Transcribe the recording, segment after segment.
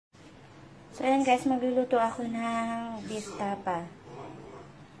So, ayan guys, magluluto ako ng beef tapa.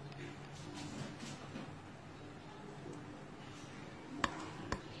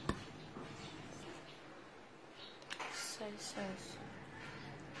 Soy sauce.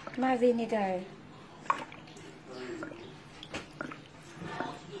 Vinegar.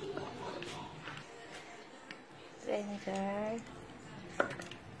 Vinegar.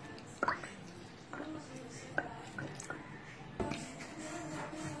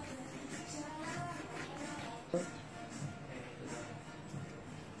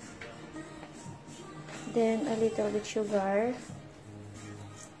 Then, a little bit sugar.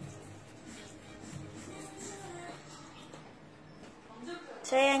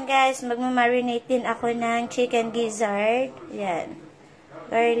 So, ayan guys, magmamarinate din ako ng chicken gizzard. Yan.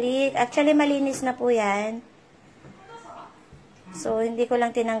 Garlic. Actually, malinis na po yan. So, hindi ko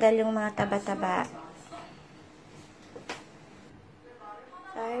lang tinanggal yung mga taba-taba.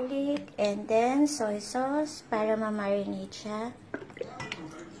 Garlic. And then, soy sauce para ma-marinate siya.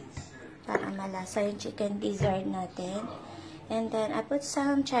 Para malasa yung chicken gizzard natin. And then, I put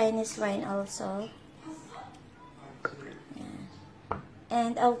some Chinese wine also.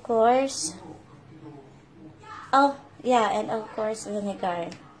 And of course, and of course,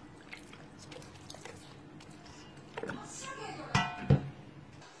 vinegar.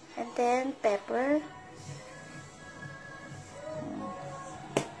 And then, pepper.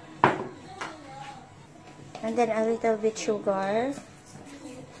 And then, a little bit sugar.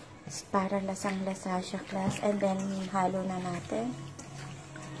 Para lasang-lasa siya, class. And then, halo na natin.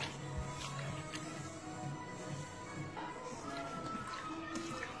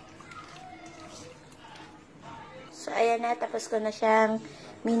 So, ayan na. Tapos ko na siyang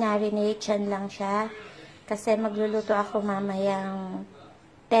minarinate. Yan lang siya. Kasi magluluto ako mamayang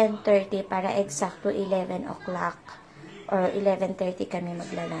 10:30 para exacto 11 o'clock. Or 11:30 kami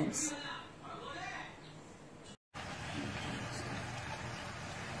maglalans.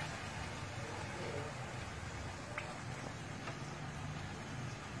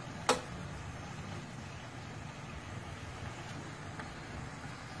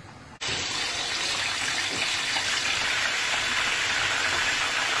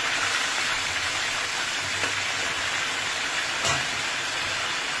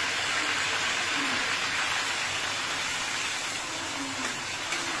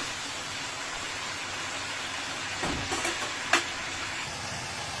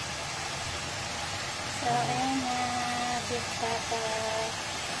 So, ayan na, beef tapa.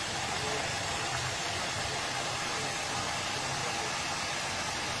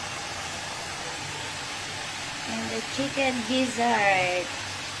 And the chicken gizzard.